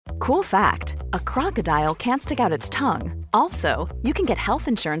Cool fact, a crocodile can't stick out its tongue. Also, you can get health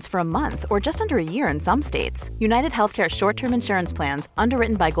insurance for a month or just under a year in some states. United Healthcare short-term insurance plans,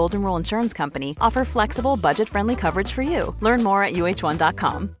 underwritten by Golden Rule Insurance Company, offer flexible, budget-friendly coverage for you. Learn more at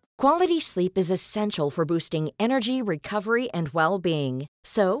uh1.com. Quality sleep is essential for boosting energy, recovery, and well-being.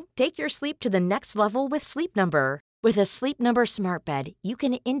 So, take your sleep to the next level with Sleep Number. With a Sleep Number smart bed, you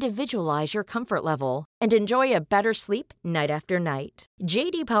can individualize your comfort level and enjoy a better sleep night after night.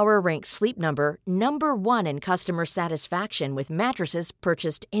 J.D. Power ranks Sleep Number number one in customer satisfaction with mattresses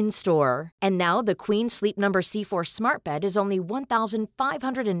purchased in-store. And now the Queen Sleep Number C4 smart bed is only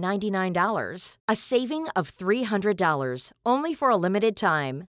 $1,599, a saving of $300, only for a limited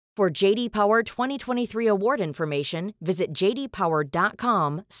time. For J.D. Power 2023 award information, visit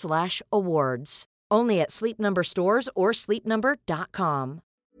jdpower.com/awards. Only at Sleep Number stores or sleepnumber.com.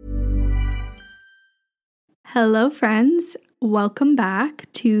 Hello, friends. Welcome back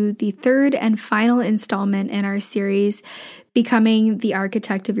to the third and final installment in our series, Becoming the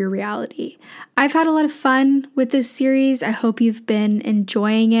Architect of Your Reality. I've had a lot of fun with this series. I hope you've been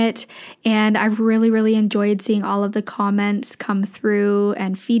enjoying it, and I've really enjoyed seeing all of the comments come through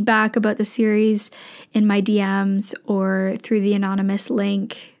and feedback about the series in my DMs or through the anonymous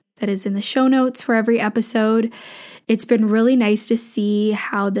link that is in the show notes for every episode. It's been really nice to see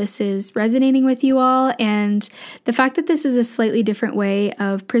how this is resonating with you all, and the fact that this is a slightly different way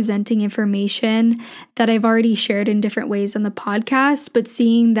of presenting information that I've already shared in different ways on the podcast, but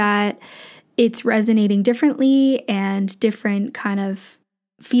seeing that it's resonating differently and different kind of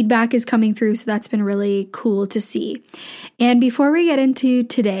feedback is coming through, so that's been really cool to see. And before we get into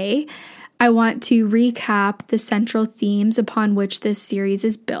today, I want to recap the central themes upon which this series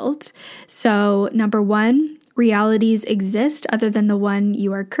is built. So, number one, realities exist other than the one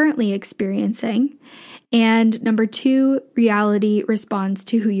you are currently experiencing. And number two, reality responds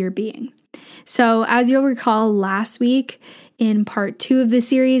to who you're being. So, as you'll recall, last week in part 2 of the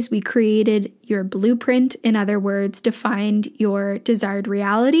series, we created your blueprint. In other words, defined your desired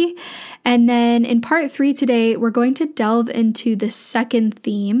reality. And then in part 3 today, we're going to delve into the second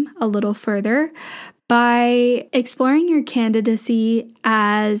theme a little further by exploring your candidacy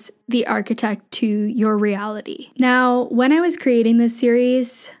as the architect to your reality. Now, when I was creating this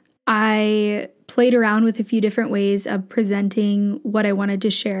series, I played around with a few different ways of presenting what I wanted to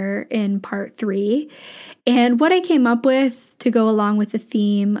share in part 3. And what I came up with to go along with the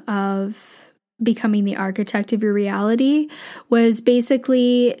theme of becoming the architect of your reality was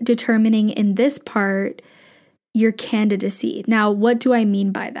basically determining in this part your candidacy. Now, what do I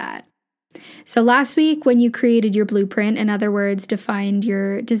mean by that? So last week, when you created your blueprint, in other words, defined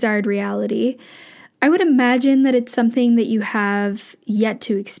your desired reality, I would imagine that it's something that you have yet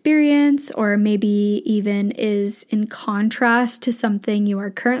to experience, or maybe even is in contrast to something you are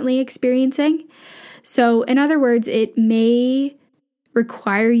currently experiencing. So, in other words, it may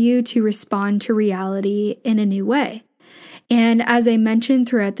require you to respond to reality in a new way. And as I mentioned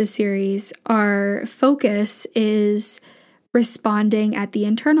throughout the series, our focus is responding at the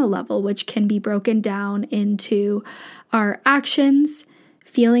internal level, which can be broken down into our actions,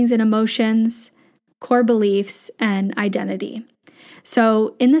 feelings and emotions, core beliefs, and identity.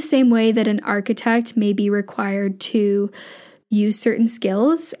 So, in the same way that an architect may be required to use certain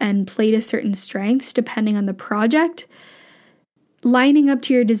skills and play to certain strengths depending on the project, lining up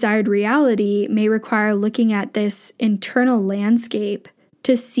to your desired reality may require looking at this internal landscape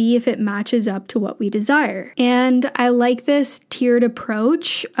to see if it matches up to what we desire. And I like this tiered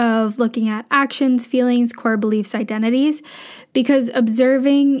approach of looking at actions, feelings, core beliefs, identities, because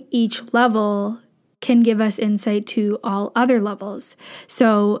observing each level can give us insight to all other levels.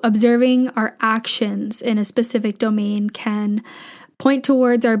 So observing our actions in a specific domain can point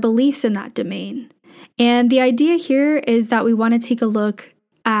towards our beliefs in that domain. And the idea here is that we want to take a look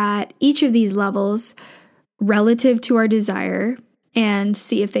at each of these levels relative to our desire and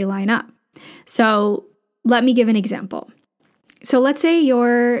see if they line up. So let me give an example. So let's say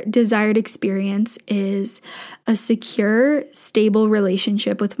your desired experience is a secure, stable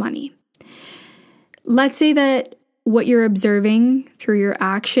relationship with money. Let's say that what you're observing through your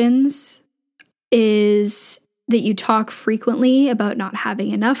actions is that you talk frequently about not having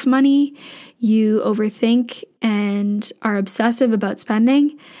enough money, you overthink and are obsessive about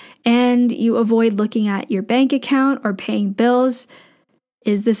spending, and you avoid looking at your bank account or paying bills.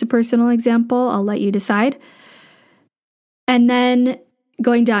 Is this a personal example? I'll let you decide. And then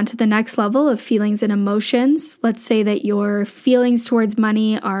going down to the next level of feelings and emotions, let's say that your feelings towards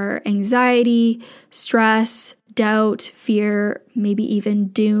money are anxiety, stress, doubt, fear, maybe even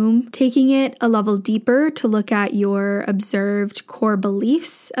doom, taking it a level deeper to look at your observed core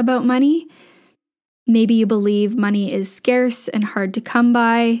beliefs about money. Maybe you believe money is scarce and hard to come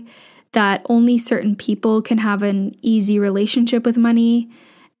by, that only certain people can have an easy relationship with money,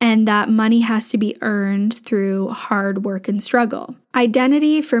 and that money has to be earned through hard work and struggle.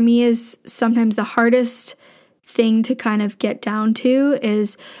 Identity for me is sometimes the hardest thing to kind of get down to,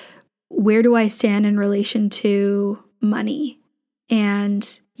 is where do I stand in relation to money?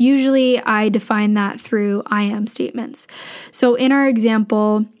 And usually I define that through I am statements. So in our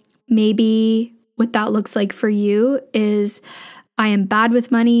example, maybe what that looks like for you is I am bad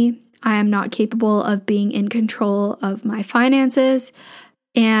with money. I am not capable of being in control of my finances,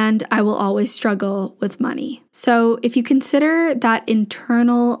 and I will always struggle with money. So if you consider that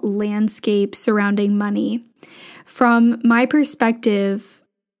internal landscape surrounding money, from my perspective,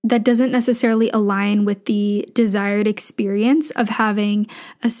 that doesn't necessarily align with the desired experience of having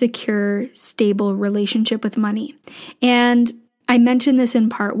a secure, stable relationship with money. And I mentioned this in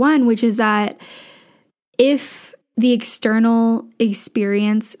part 1, which is that if the external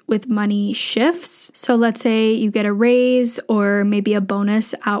experience with money shifts, so let's say you get a raise or maybe a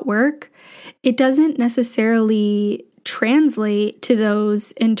bonus at work, it doesn't necessarily translate to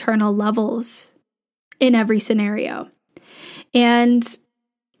those internal levels in every scenario. And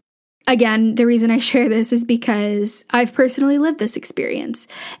again, the reason I share this is because I've personally lived this experience.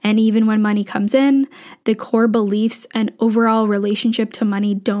 And even when money comes in, the core beliefs and overall relationship to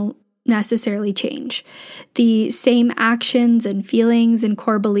money don't necessarily change. The same actions and feelings and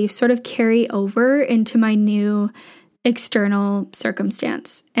core beliefs sort of carry over into my new external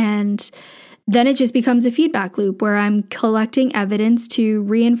circumstance. And then it just becomes a feedback loop where I'm collecting evidence to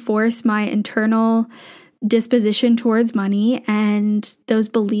reinforce my internal disposition towards money, and those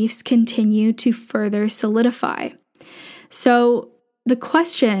beliefs continue to further solidify. So the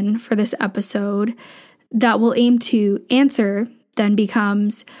question for this episode that we'll aim to answer then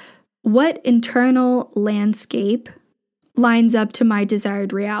becomes, what internal landscape lines up to my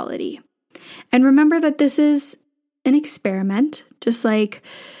desired reality? And remember that this is an experiment, just like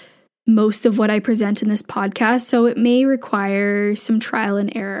most of what I present in this podcast, so it may require some trial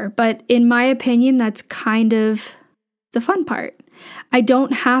and error. But in my opinion, that's kind of the fun part. I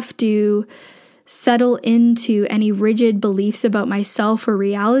don't have to settle into any rigid beliefs about myself or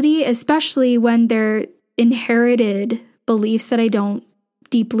reality, especially when they're inherited beliefs that I don't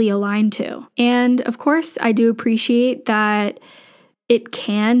deeply align to. And of course, I do appreciate that it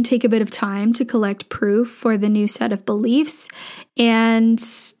can take a bit of time to collect proof for the new set of beliefs and,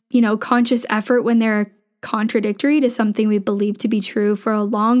 conscious effort when they're contradictory to something we believe to be true for a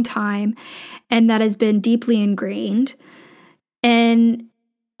long time and that has been deeply ingrained. And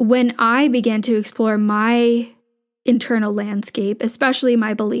when I began to explore my internal landscape, especially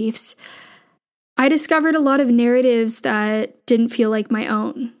my beliefs, I discovered a lot of narratives that didn't feel like my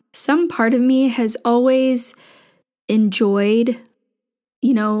own. Some part of me has always enjoyed,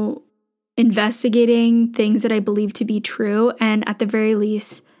 investigating things that I believe to be true and at the very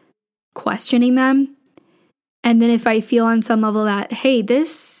least questioning them. And then if I feel on some level that, hey,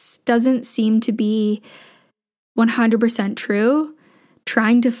 this doesn't seem to be 100% true,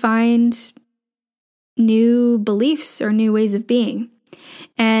 trying to find new beliefs or new ways of being.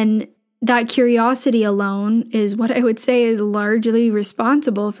 And that curiosity alone is what I would say is largely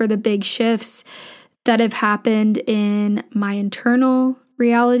responsible for the big shifts that have happened in my internal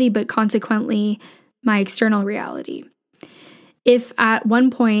reality, but consequently my external reality. If at one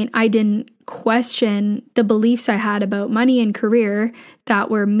point I didn't question the beliefs I had about money and career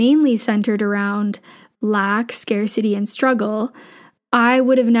that were mainly centered around lack, scarcity, and struggle, I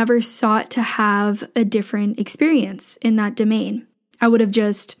would have never sought to have a different experience in that domain. I would have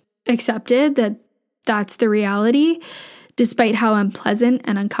just accepted that that's the reality, despite how unpleasant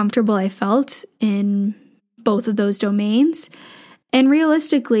and uncomfortable I felt in both of those domains. And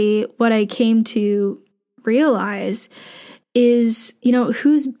realistically, what I came to realize is,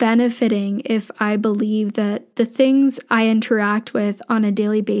 who's benefiting if I believe that the things I interact with on a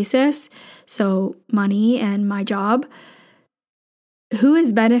daily basis, so money and my job, who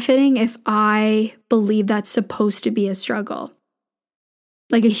is benefiting if I believe that's supposed to be a struggle?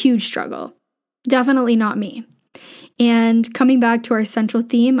 Like a huge struggle. Definitely not me. And coming back to our central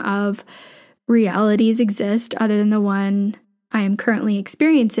theme of realities exist other than the one I am currently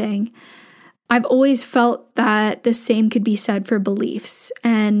experiencing, I've always felt that the same could be said for beliefs.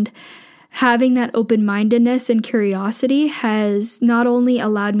 And having that open-mindedness and curiosity has not only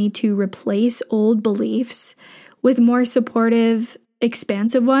allowed me to replace old beliefs with more supportive,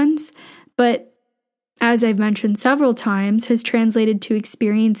 expansive ones, but as I've mentioned several times, has translated to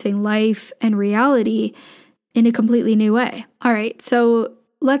experiencing life and reality in a completely new way. All right, so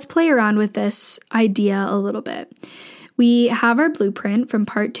let's play around with this idea a little bit. We have our blueprint from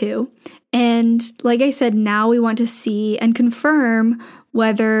part 2, and like I said, now we want to see and confirm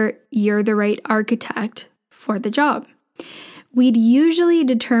whether you're the right architect for the job. We'd usually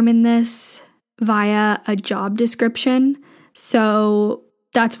determine this via a job description, so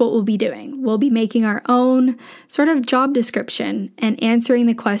that's what we'll be doing. We'll be making our own sort of job description and answering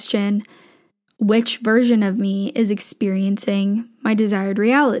the question, which version of me is experiencing my desired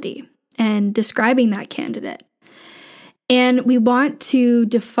reality, and describing that candidate. And we want to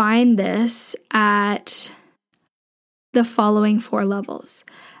define this at the following 4 levels: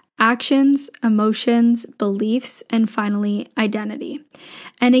 actions, emotions, beliefs, and finally, identity.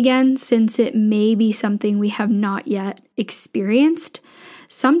 And again, since it may be something we have not yet experienced,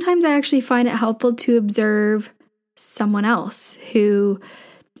 sometimes I actually find it helpful to observe someone else who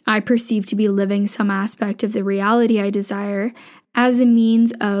I perceive to be living some aspect of the reality I desire as a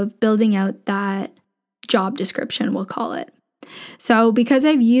means of building out that job description, we'll call it. So because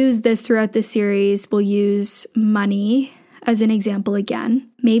I've used this throughout the series, we'll use money as an example again.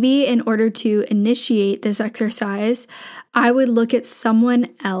 Maybe in order to initiate this exercise, I would look at someone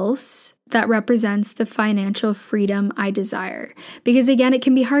else that represents the financial freedom I desire. Because again, it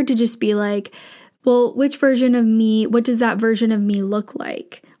can be hard to just be like, well, which version of me, what does that version of me look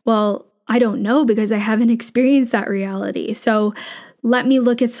like? Well, I don't know because I haven't experienced that reality. So let me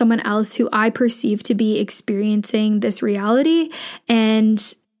look at someone else who I perceive to be experiencing this reality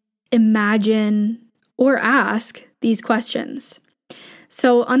and imagine or ask these questions.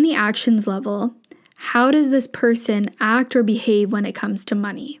 So on the actions level, how does this person act or behave when it comes to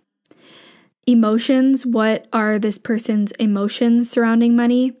money? Emotions, what are this person's emotions surrounding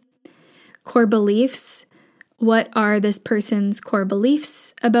money? Core beliefs, what are this person's core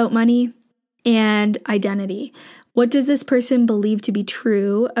beliefs about money? And identity, what does this person believe to be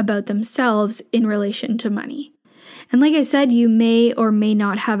true about themselves in relation to money? And like I said, you may or may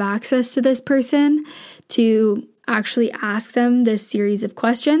not have access to this person to actually ask them this series of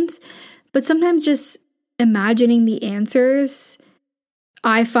questions, but sometimes just imagining the answers,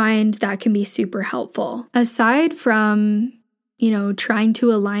 I find that can be super helpful. Aside from, trying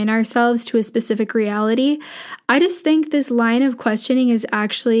to align ourselves to a specific reality, I just think this line of questioning is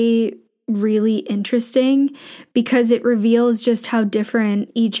actually really interesting because it reveals just how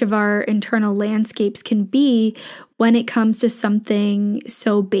different each of our internal landscapes can be when it comes to something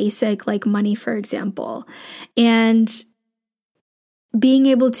so basic like money, for example. And being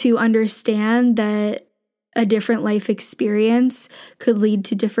able to understand that a different life experience could lead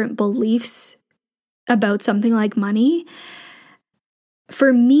to different beliefs about something like money.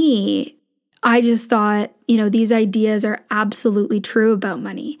 For me, I just thought, these ideas are absolutely true about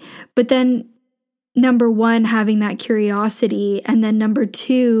money. But then, number 1, having that curiosity, and then number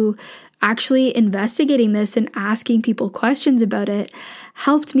 2, actually investigating this and asking people questions about it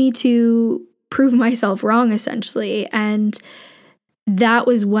helped me to prove myself wrong, essentially. And that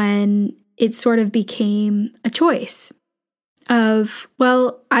was when it sort of became a choice of,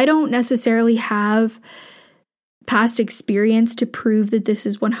 well, I don't necessarily have past experience to prove that this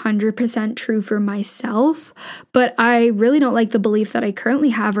is 100% true for myself, but I really don't like the belief that I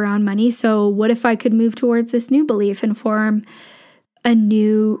currently have around money. So what if I could move towards this new belief and form a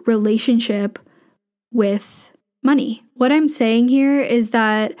new relationship with money? What I'm saying here is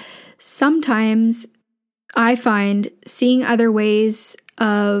that sometimes I find seeing other ways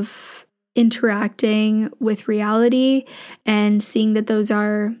of interacting with reality and seeing that those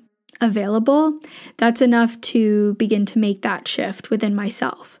are available, that's enough to begin to make that shift within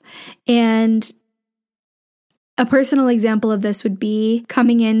myself. And a personal example of this would be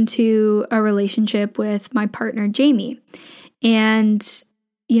coming into a relationship with my partner, Jamie. And,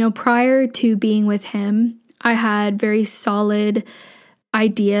 prior to being with him, I had very solid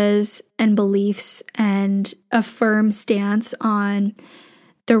ideas and beliefs and a firm stance on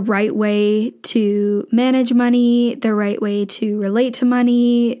the right way to manage money, the right way to relate to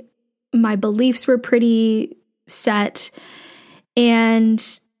money. My beliefs were pretty set, and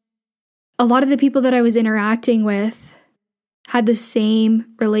a lot of the people that I was interacting with had the same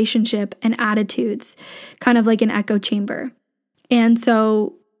relationship and attitudes, kind of like an echo chamber. And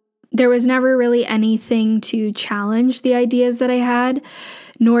so there was never really anything to challenge the ideas that I had,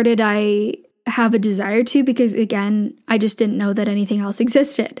 nor did I have a desire to, because again, I just didn't know that anything else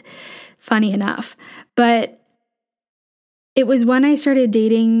existed, funny enough. But it was when I started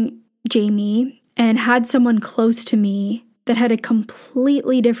dating Jamie and had someone close to me that had a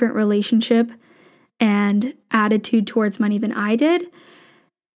completely different relationship and attitude towards money than I did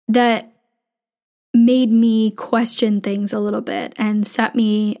that made me question things a little bit and set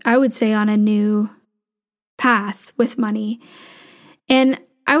me, I would say, on a new path with money. And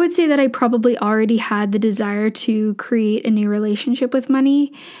I would say that I probably already had the desire to create a new relationship with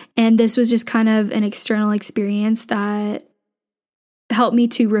money. And this was just kind of an external experience that helped me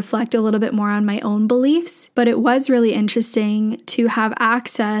to reflect a little bit more on my own beliefs. But it was really interesting to have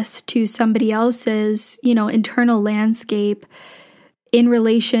access to somebody else's, internal landscape in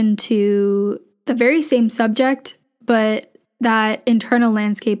relation to the very same subject, but that internal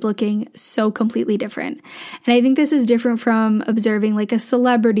landscape looking so completely different. And I think this is different from observing like a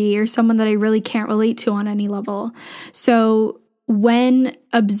celebrity or someone that I really can't relate to on any level. So when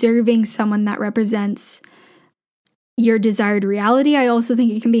observing someone that represents your desired reality, I also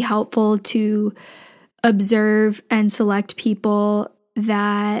think it can be helpful to observe and select people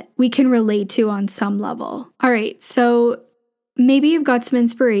that we can relate to on some level. All right, so maybe you've got some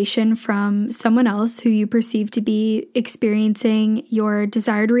inspiration from someone else who you perceive to be experiencing your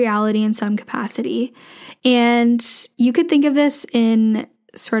desired reality in some capacity. And you could think of this in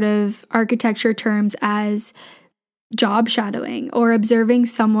sort of architecture terms as job shadowing or observing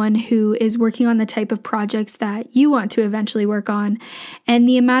someone who is working on the type of projects that you want to eventually work on. And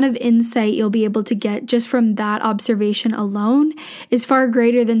the amount of insight you'll be able to get just from that observation alone is far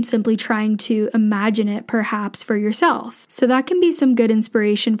greater than simply trying to imagine it perhaps for yourself. So that can be some good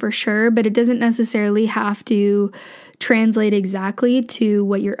inspiration for sure, but it doesn't necessarily have to translate exactly to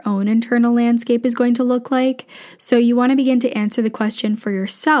what your own internal landscape is going to look like. So you want to begin to answer the question for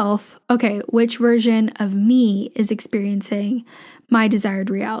yourself, okay, which version of me is experiencing my desired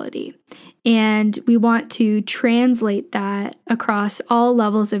reality? And we want to translate that across all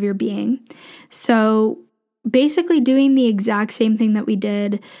levels of your being. So basically doing the exact same thing that we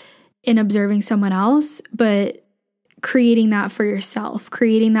did in observing someone else, but creating that for yourself,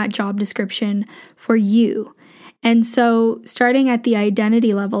 creating that job description for you. And so starting at the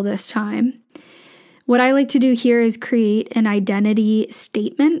identity level this time, what I like to do here is create an identity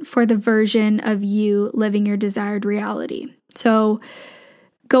statement for the version of you living your desired reality. So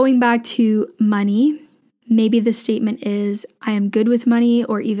going back to money, maybe the statement is, I am good with money,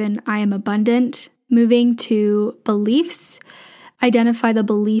 or even I am abundant. Moving to beliefs, identify the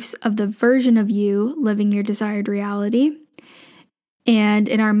beliefs of the version of you living your desired reality. And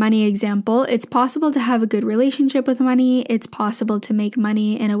in our money example, it's possible to have a good relationship with money. It's possible to make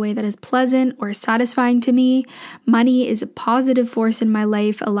money in a way that is pleasant or satisfying to me. Money is a positive force in my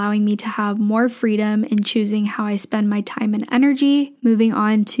life, allowing me to have more freedom in choosing how I spend my time and energy. Moving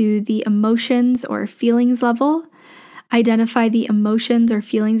on to the emotions or feelings level. Identify the emotions or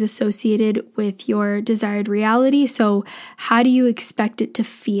feelings associated with your desired reality. So how do you expect it to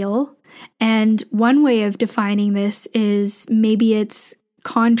feel? And one way of defining this is maybe it's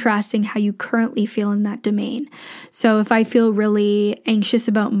contrasting how you currently feel in that domain. So if I feel really anxious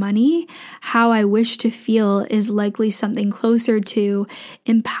about money, how I wish to feel is likely something closer to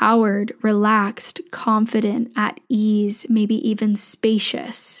empowered, relaxed, confident, at ease, maybe even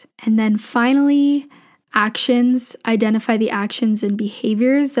spacious. And then finally, actions. Identify the actions and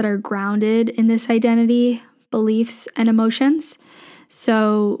behaviors that are grounded in this identity, beliefs, and emotions.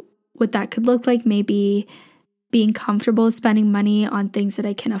 So what that could look like, maybe being comfortable spending money on things that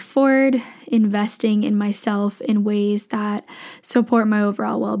I can afford, investing in myself in ways that support my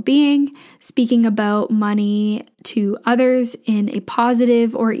overall well-being, speaking about money to others in a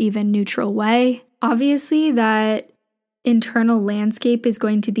positive or even neutral way. Obviously, that internal landscape is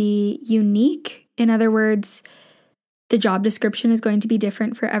going to be unique. In other words, the job description is going to be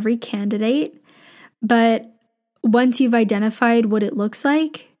different for every candidate. But once you've identified what it looks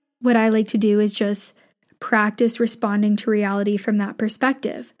like, what I like to do is just practice responding to reality from that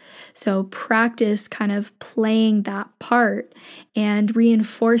perspective. So practice kind of playing that part and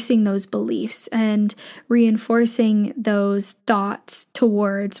reinforcing those beliefs and reinforcing those thoughts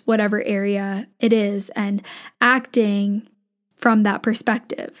towards whatever area it is and acting from that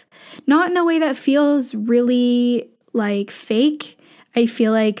perspective. Not in a way that feels really like fake. I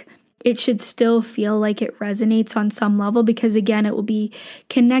feel like it should still feel like it resonates on some level because, again, it will be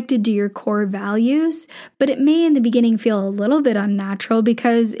connected to your core values, but it may in the beginning feel a little bit unnatural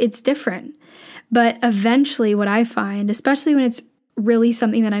because it's different. But eventually what I find, especially when it's really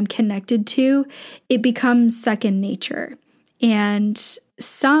something that I'm connected to, it becomes second nature. And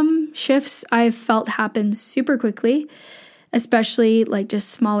some shifts I've felt happen super quickly, especially like just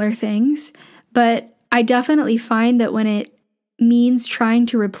smaller things. But I definitely find that when it means trying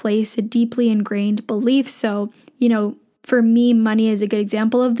to replace a deeply ingrained belief. So, for me, money is a good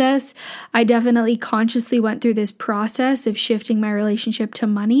example of this. I definitely consciously went through this process of shifting my relationship to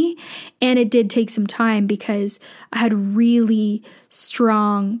money. And it did take some time because I had really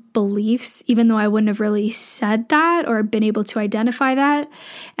strong beliefs, even though I wouldn't have really said that or been able to identify that.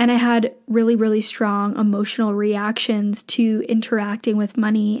 And I had really, really strong emotional reactions to interacting with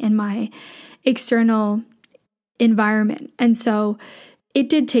money in my external environment. And so it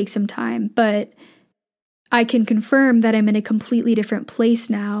did take some time, but I can confirm that I'm in a completely different place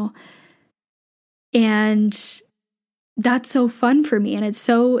now. And that's so fun for me. And it's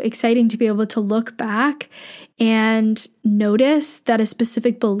so exciting to be able to look back and notice that a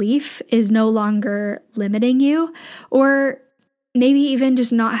specific belief is no longer limiting you, or maybe even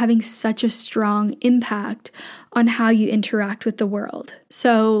just not having such a strong impact on how you interact with the world.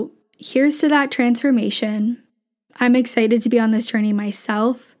 So here's to that transformation. I'm excited to be on this journey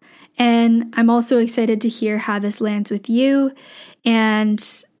myself. And I'm also excited to hear how this lands with you and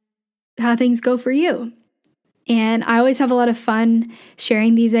how things go for you. And I always have a lot of fun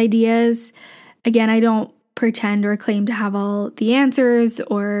sharing these ideas. Again, I don't pretend or claim to have all the answers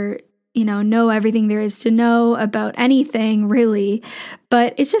or, know everything there is to know about anything, really.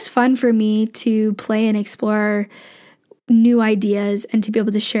 But it's just fun for me to play and explore new ideas and to be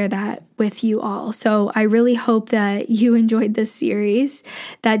able to share that with you all. So I really hope that you enjoyed this series.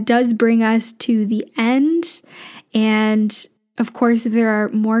 That does bring us to the end. And of course, if there are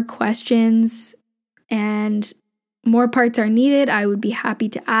more questions and more parts are needed, I would be happy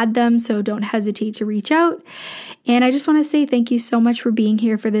to add them. So don't hesitate to reach out. And I just want to say thank you so much for being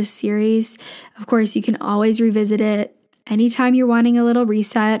here for this series. Of course, you can always revisit it anytime you're wanting a little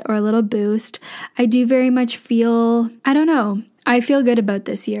reset or a little boost. I do very much feel, I feel good about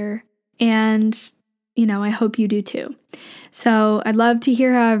this year. And, I hope you do too. So I'd love to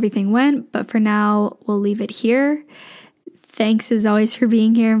hear how everything went, but for now, we'll leave it here. Thanks as always for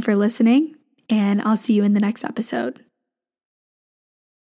being here and for listening, and I'll see you in the next episode.